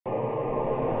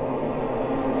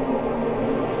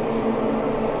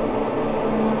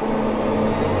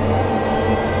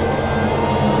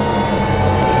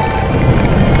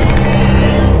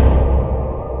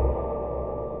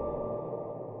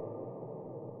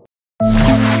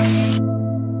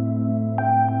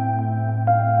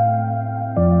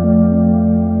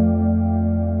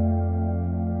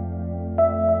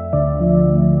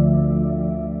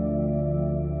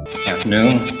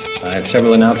have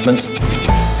several announcements.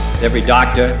 Every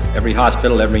doctor, every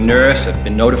hospital, every nurse have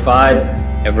been notified.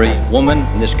 Every woman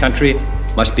in this country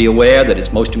must be aware that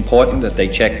it's most important that they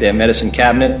check their medicine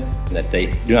cabinet and that they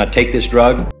do not take this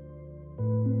drug.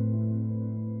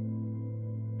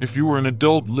 If you were an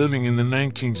adult living in the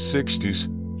 1960s,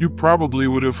 you probably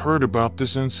would have heard about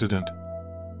this incident.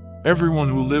 Everyone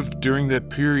who lived during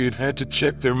that period had to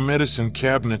check their medicine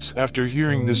cabinets after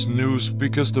hearing this news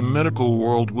because the medical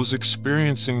world was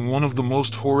experiencing one of the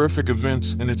most horrific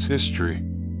events in its history.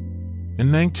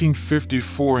 In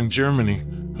 1954 in Germany,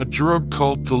 a drug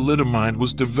called thalidomide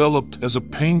was developed as a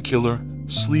painkiller,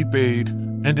 sleep aid,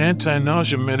 and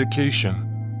anti-nausea medication.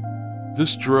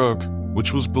 This drug,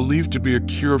 which was believed to be a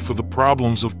cure for the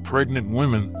problems of pregnant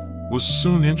women, was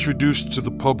soon introduced to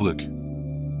the public.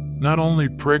 Not only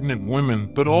pregnant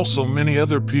women, but also many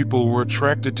other people were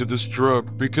attracted to this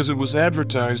drug because it was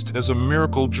advertised as a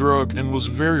miracle drug and was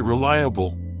very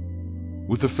reliable.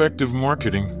 With effective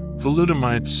marketing,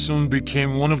 thalidomide soon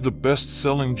became one of the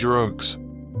best-selling drugs.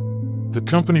 The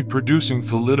company producing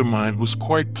thalidomide was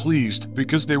quite pleased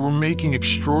because they were making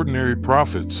extraordinary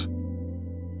profits.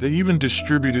 They even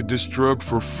distributed this drug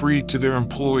for free to their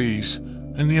employees,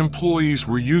 and the employees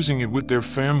were using it with their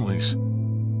families.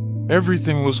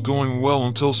 Everything was going well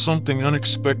until something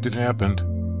unexpected happened.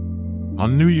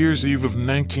 On New Year's Eve of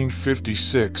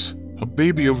 1956, a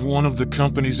baby of one of the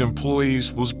company's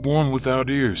employees was born without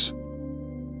ears.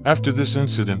 After this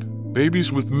incident,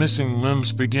 babies with missing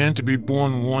limbs began to be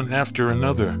born one after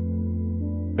another.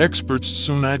 Experts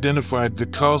soon identified the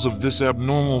cause of this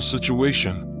abnormal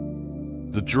situation.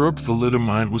 The drug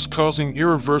thalidomide was causing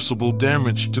irreversible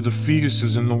damage to the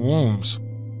fetuses in the wombs.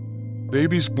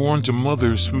 Babies born to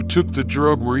mothers who took the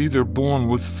drug were either born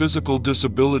with physical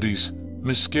disabilities,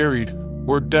 miscarried,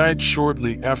 or died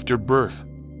shortly after birth.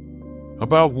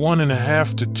 About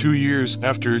 1.5 to 2 years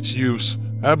after its use,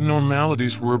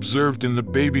 abnormalities were observed in the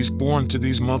babies born to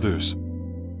these mothers.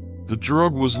 The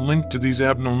drug was linked to these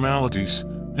abnormalities,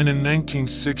 and in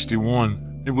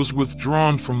 1961, it was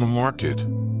withdrawn from the market.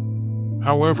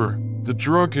 However, the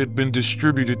drug had been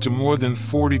distributed to more than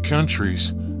 40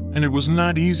 countries, and it was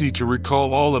not easy to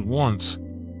recall all at once.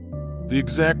 The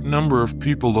exact number of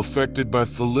people affected by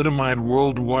thalidomide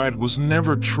worldwide was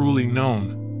never truly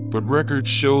known, but records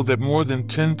show that more than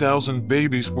 10,000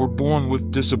 babies were born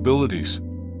with disabilities.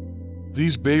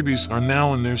 These babies are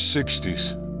now in their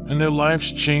 60s, and their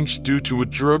lives changed due to a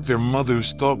drug their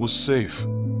mothers thought was safe.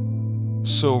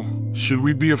 So, should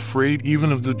we be afraid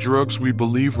even of the drugs we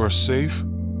believe are safe?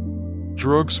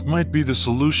 Drugs might be the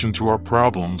solution to our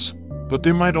problems, but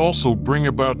they might also bring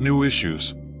about new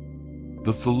issues.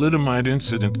 The thalidomide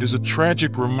incident is a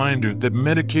tragic reminder that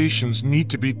medications need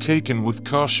to be taken with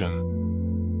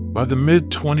caution. By the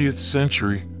mid-20th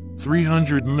century,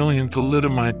 300 million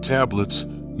thalidomide tablets,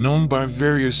 known by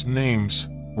various names,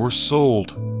 were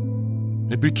sold.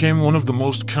 It became one of the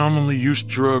most commonly used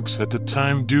drugs at the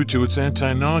time due to its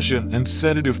anti-nausea and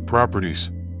sedative properties.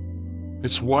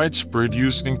 Its widespread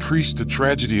use increased the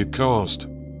tragedy it caused.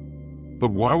 But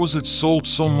why was it sold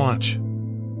so much?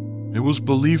 It was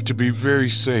believed to be very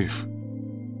safe.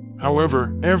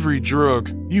 However, every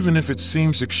drug, even if it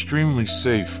seems extremely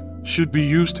safe, should be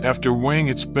used after weighing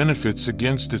its benefits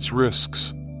against its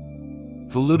risks.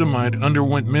 Thalidomide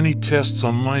underwent many tests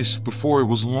on mice before it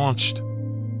was launched.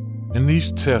 In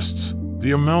these tests,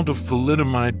 the amount of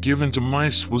thalidomide given to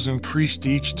mice was increased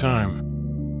each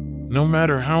time. No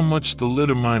matter how much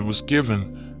thalidomide was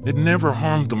given, it never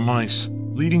harmed the mice,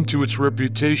 leading to its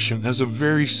reputation as a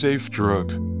very safe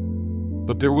drug.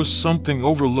 But there was something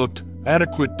overlooked.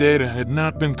 Adequate data had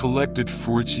not been collected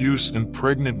for its use in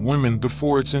pregnant women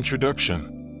before its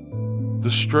introduction.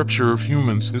 The structure of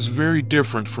humans is very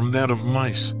different from that of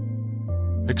mice.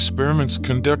 Experiments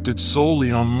conducted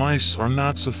solely on mice are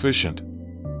not sufficient.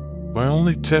 By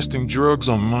only testing drugs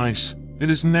on mice, it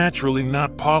is naturally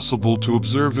not possible to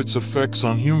observe its effects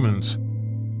on humans.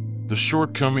 The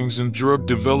shortcomings in drug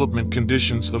development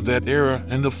conditions of that era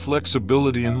and the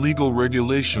flexibility in legal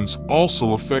regulations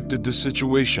also affected the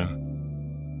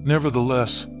situation.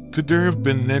 Nevertheless, could there have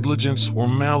been negligence or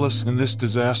malice in this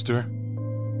disaster?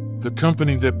 The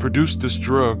company that produced this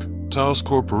drug, Thales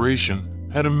Corporation,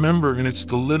 had a member in its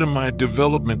thalidomide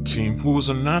development team who was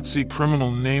a Nazi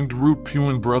criminal named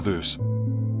Rupp Brothers.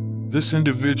 This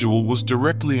individual was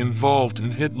directly involved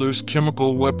in Hitler's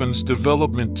chemical weapons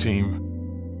development team.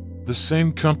 The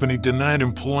same company denied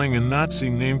employing a Nazi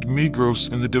named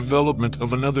Migros in the development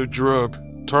of another drug,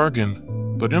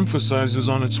 Targan, but emphasizes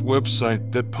on its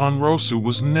website that Ponrosu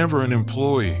was never an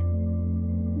employee.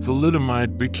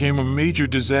 Thalidomide became a major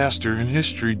disaster in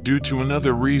history due to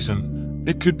another reason,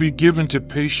 it could be given to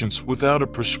patients without a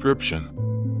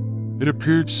prescription. It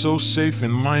appeared so safe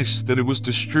in mice that it was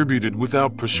distributed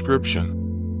without prescription.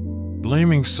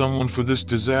 Blaming someone for this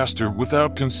disaster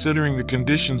without considering the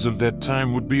conditions of that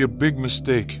time would be a big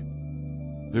mistake.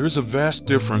 There is a vast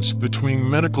difference between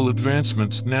medical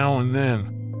advancements now and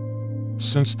then.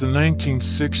 Since the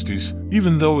 1960s,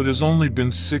 even though it has only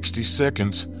been 60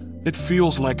 seconds, it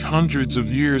feels like hundreds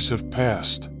of years have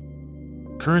passed.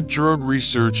 Current drug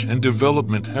research and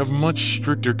development have much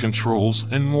stricter controls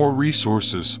and more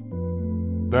resources.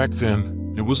 Back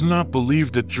then, it was not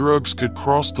believed that drugs could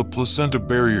cross the placenta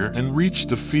barrier and reach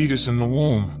the fetus in the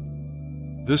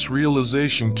womb. This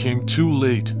realization came too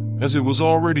late, as it was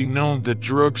already known that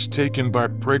drugs taken by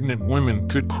pregnant women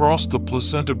could cross the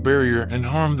placenta barrier and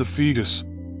harm the fetus.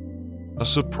 A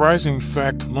surprising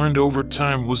fact learned over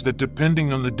time was that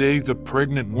depending on the day the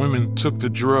pregnant women took the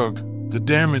drug, the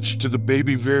damage to the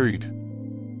baby varied.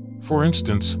 For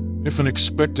instance, if an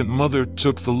expectant mother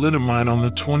took thalidomide on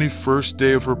the 21st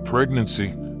day of her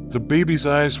pregnancy, the baby's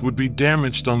eyes would be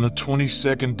damaged on the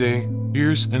 22nd day,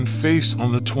 ears and face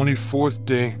on the 24th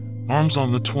day, arms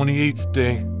on the 28th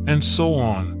day, and so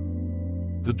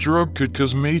on. The drug could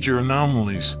cause major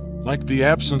anomalies, like the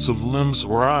absence of limbs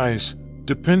or eyes,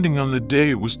 depending on the day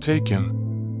it was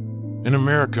taken. In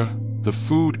America, the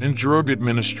Food and Drug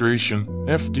Administration,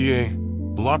 FDA,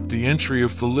 blocked the entry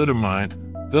of thalidomide,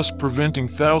 thus preventing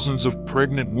thousands of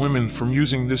pregnant women from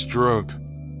using this drug.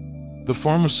 The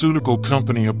pharmaceutical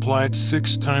company applied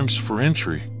 6 times for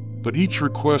entry, but each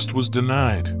request was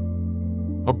denied.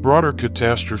 A broader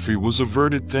catastrophe was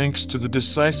averted thanks to the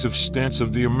decisive stance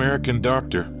of the American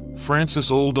doctor,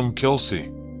 Frances Oldham Kelsey.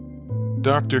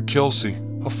 Dr. Kelsey,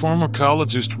 a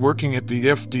pharmacologist working at the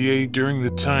FDA during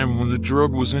the time when the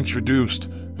drug was introduced,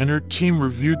 and her team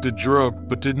reviewed the drug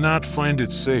but did not find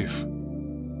it safe.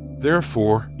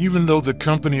 Therefore, even though the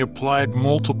company applied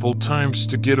multiple times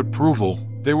to get approval,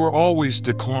 they were always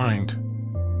declined.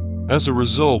 As a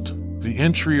result, the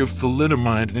entry of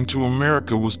thalidomide into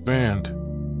America was banned.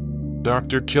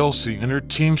 Dr. Kelsey and her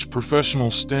team's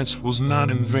professional stance was not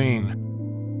in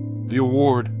vain. The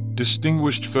award,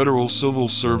 Distinguished Federal Civil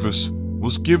Service,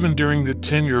 was given during the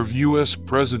tenure of U.S.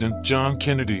 President John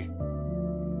Kennedy.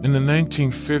 In the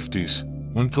 1950s,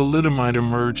 when thalidomide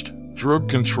emerged, drug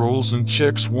controls and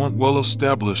checks weren't well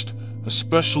established,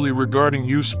 especially regarding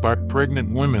use by pregnant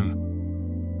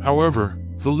women. However,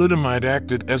 thalidomide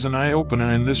acted as an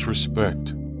eye-opener in this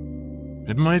respect.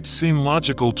 It might seem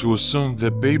logical to assume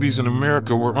that babies in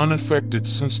America were unaffected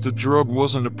since the drug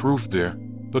wasn't approved there,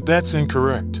 but that's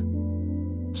incorrect.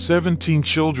 17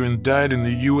 children died in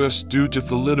the U.S. due to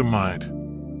thalidomide.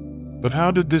 But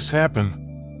how did this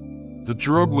happen? The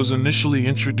drug was initially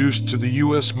introduced to the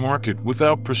U.S. market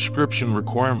without prescription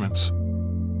requirements.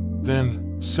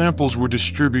 Then, samples were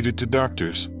distributed to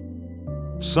doctors.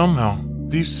 Somehow,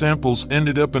 these samples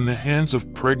ended up in the hands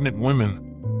of pregnant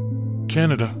women.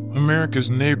 Canada, America's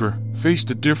neighbor,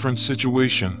 faced a different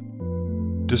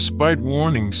situation. Despite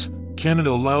warnings,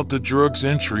 Canada allowed the drug's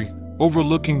entry,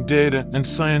 overlooking data and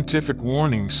scientific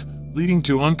warnings, leading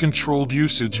to uncontrolled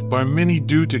usage by many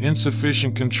due to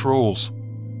insufficient controls.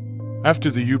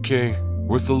 After the UK,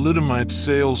 where thalidomide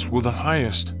sales were the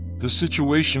highest, the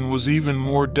situation was even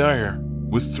more dire,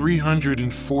 with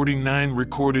 349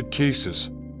 recorded cases.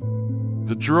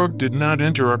 The drug did not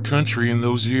enter our country in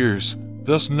those years,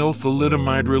 thus no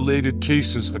thalidomide-related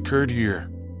cases occurred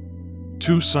here.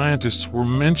 2 scientists were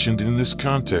mentioned in this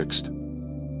context.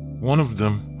 One of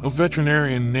them, a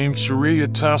veterinarian named Shreya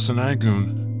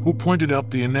Tasanigun, who pointed out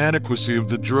the inadequacy of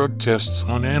the drug tests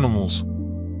on animals.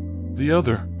 The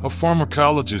other, a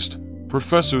pharmacologist,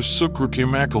 Professor Sukruke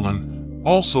Makalan,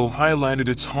 also highlighted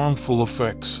its harmful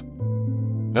effects.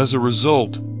 As a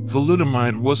result,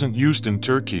 thalidomide wasn't used in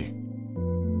Turkey.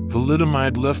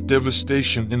 Thalidomide left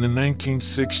devastation in the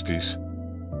 1960s.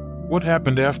 What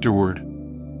happened afterward?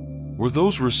 Were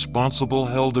those responsible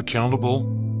held accountable?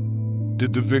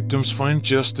 Did the victims find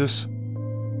justice?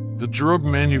 The drug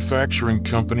manufacturing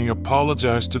company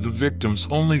apologized to the victims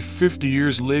only 50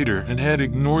 years later and had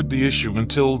ignored the issue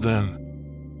until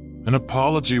then. An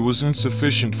apology was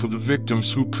insufficient for the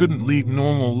victims who couldn't lead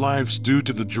normal lives due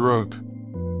to the drug.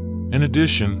 In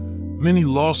addition, many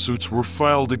lawsuits were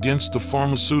filed against the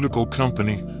pharmaceutical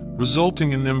company,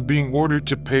 resulting in them being ordered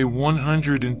to pay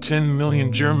 110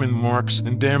 million German marks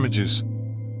in damages.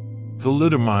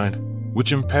 Thalidomide,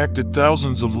 which impacted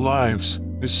thousands of lives,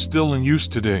 is still in use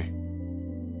today.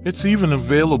 It's even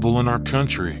available in our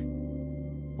country.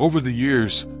 Over the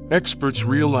years, experts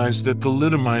realized that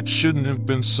thalidomide shouldn't have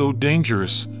been so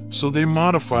dangerous, so they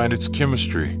modified its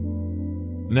chemistry.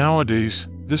 Nowadays,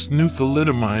 This new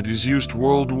thalidomide is used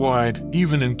worldwide,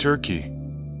 even in Turkey.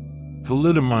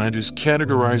 Thalidomide is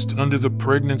categorized under the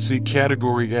pregnancy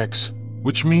category X,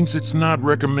 which means it's not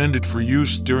recommended for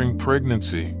use during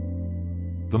pregnancy.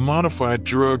 The modified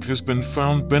drug has been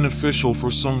found beneficial for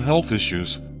some health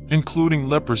issues, including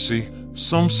leprosy,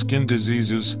 some skin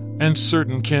diseases, and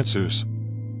certain cancers.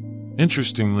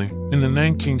 Interestingly, in the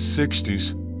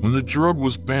 1960s, when the drug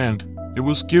was banned, it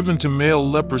was given to male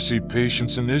leprosy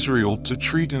patients in Israel to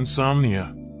treat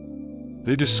insomnia.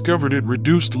 They discovered it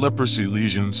reduced leprosy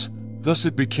lesions, thus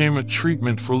it became a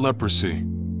treatment for leprosy.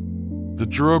 The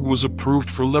drug was approved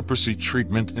for leprosy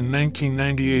treatment in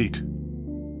 1998.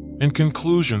 In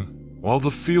conclusion, while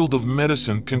the field of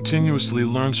medicine continuously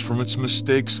learns from its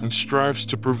mistakes and strives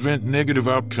to prevent negative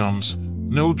outcomes,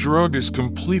 no drug is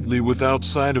completely without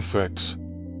side effects.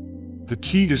 The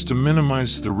key is to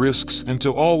minimize the risks and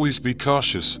to always be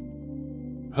cautious.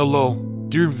 Hello,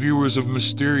 dear viewers of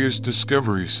Mysterious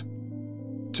Discoveries.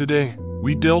 Today,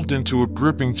 we delved into a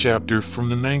gripping chapter from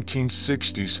the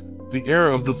 1960s, the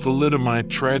era of the thalidomide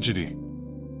tragedy.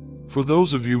 For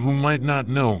those of you who might not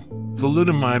know,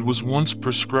 thalidomide was once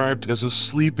prescribed as a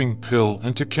sleeping pill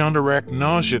and to counteract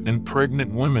nausea in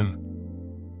pregnant women.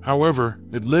 However,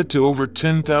 it led to over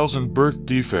 10,000 birth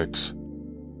defects.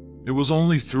 It was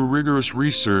only through rigorous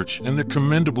research and the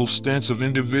commendable stance of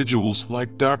individuals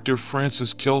like Dr.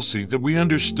 Francis Kelsey that we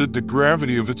understood the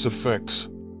gravity of its effects.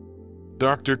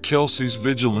 Dr. Kelsey's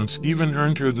vigilance even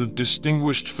earned her the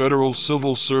Distinguished Federal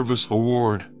Civil Service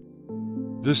Award.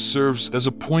 This serves as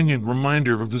a poignant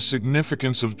reminder of the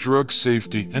significance of drug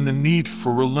safety and the need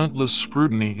for relentless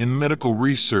scrutiny in medical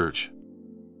research.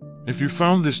 If you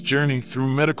found this journey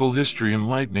through medical history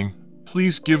enlightening,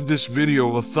 please give this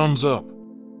video a thumbs up.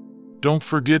 Don't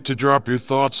forget to drop your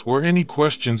thoughts or any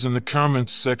questions in the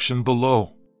comments section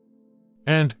below.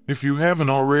 And, if you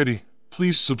haven't already,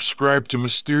 please subscribe to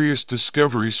Mysterious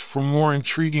Discoveries for more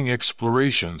intriguing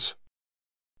explorations.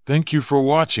 Thank you for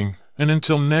watching, and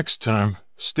until next time,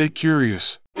 stay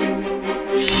curious.